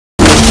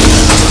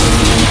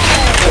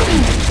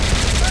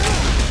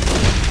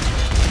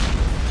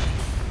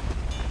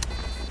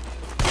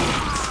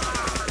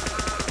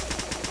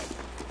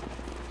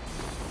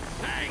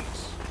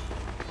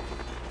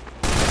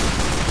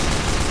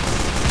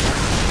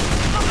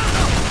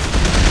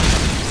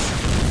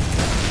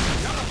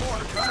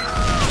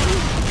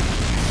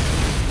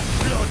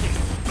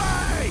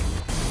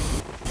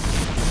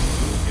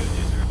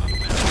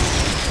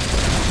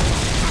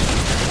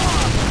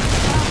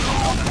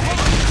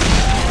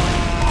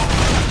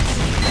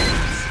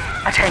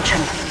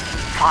Attention.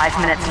 5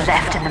 minutes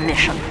left in the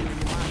mission.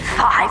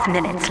 5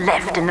 minutes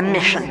left in the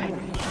mission.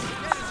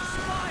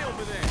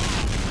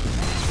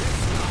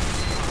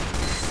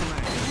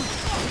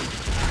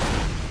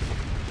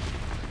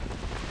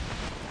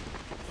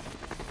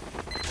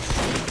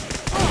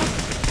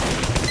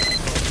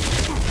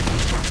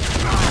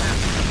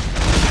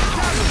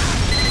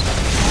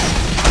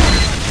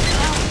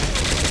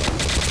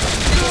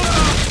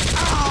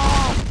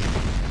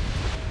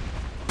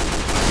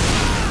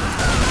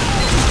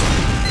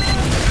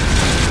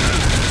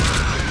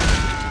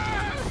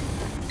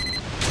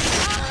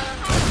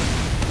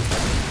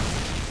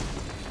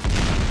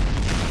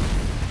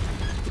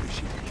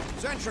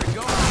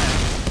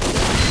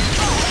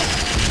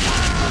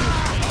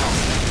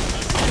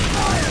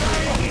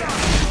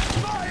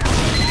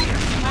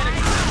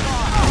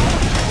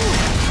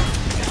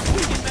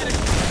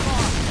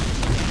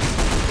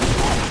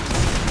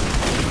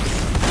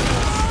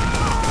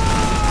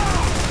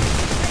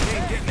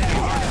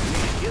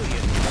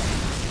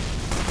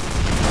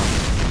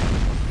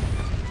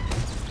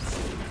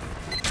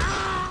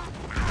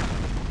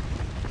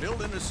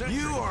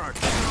 You are a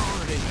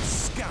coward and a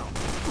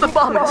scoundrel. The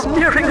bomb is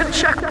nearing a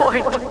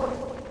checkpoint.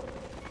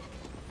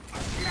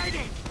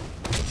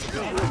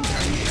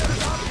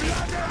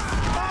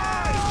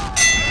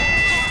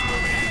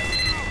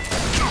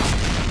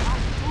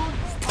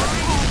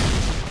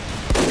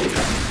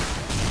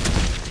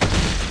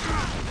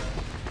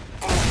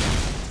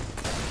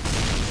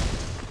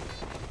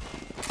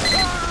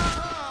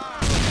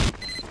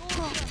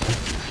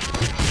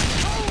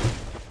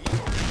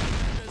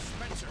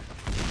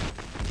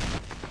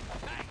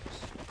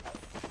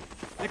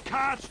 The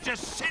cart's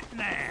just sitting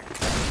there.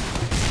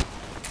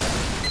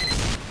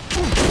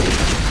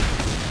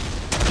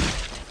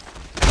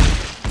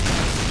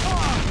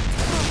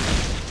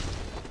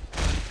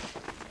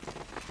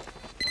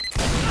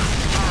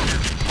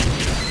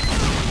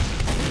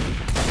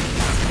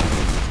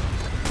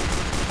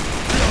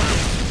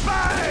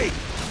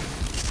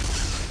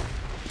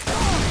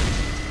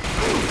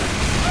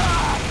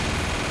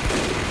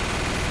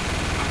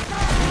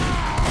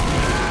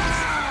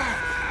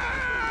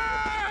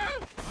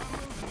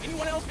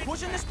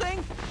 Pushing this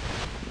thing?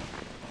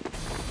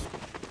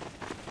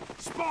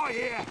 Spy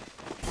here!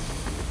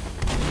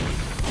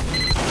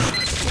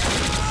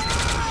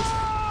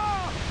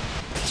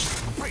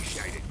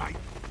 Appreciate it, mate.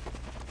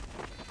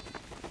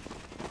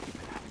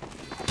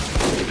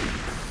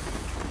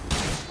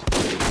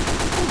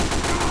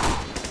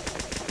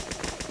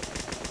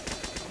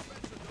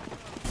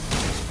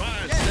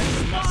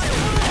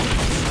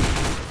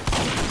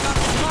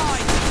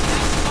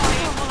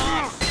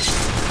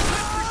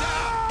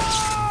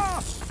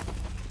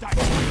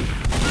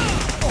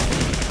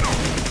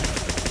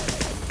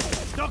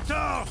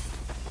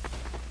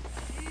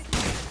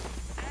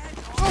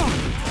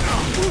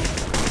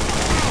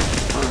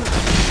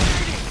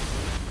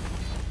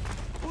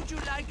 Would you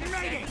like a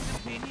second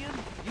opinion?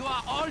 You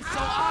are all so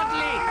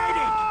ugly!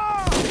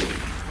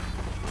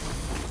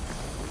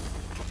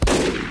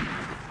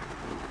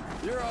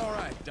 You're all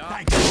right, Doc.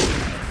 Thank you.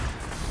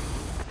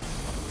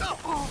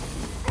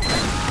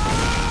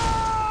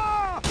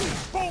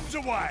 Bombs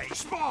away!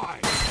 Spy!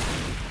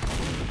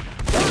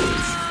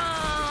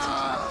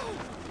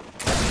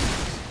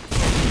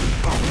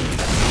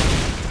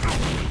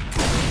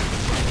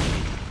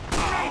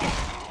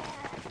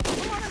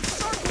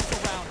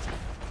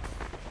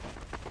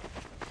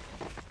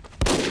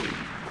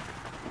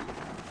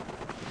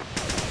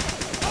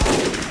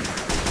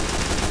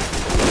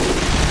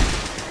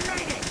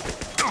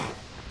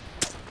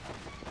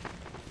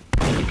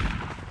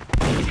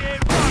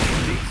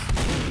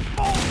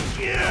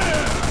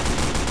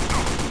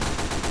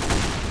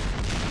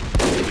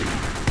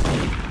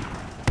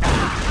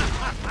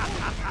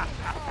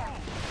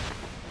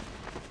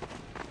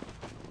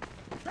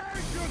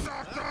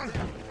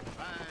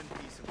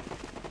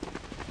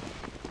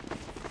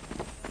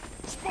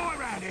 Spy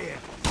around here!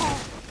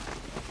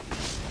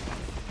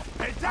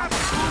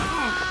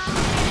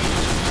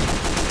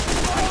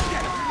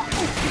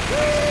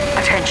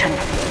 Attention.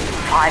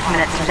 5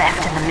 minutes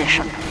left in the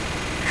mission.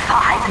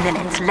 5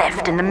 minutes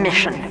left in the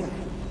mission.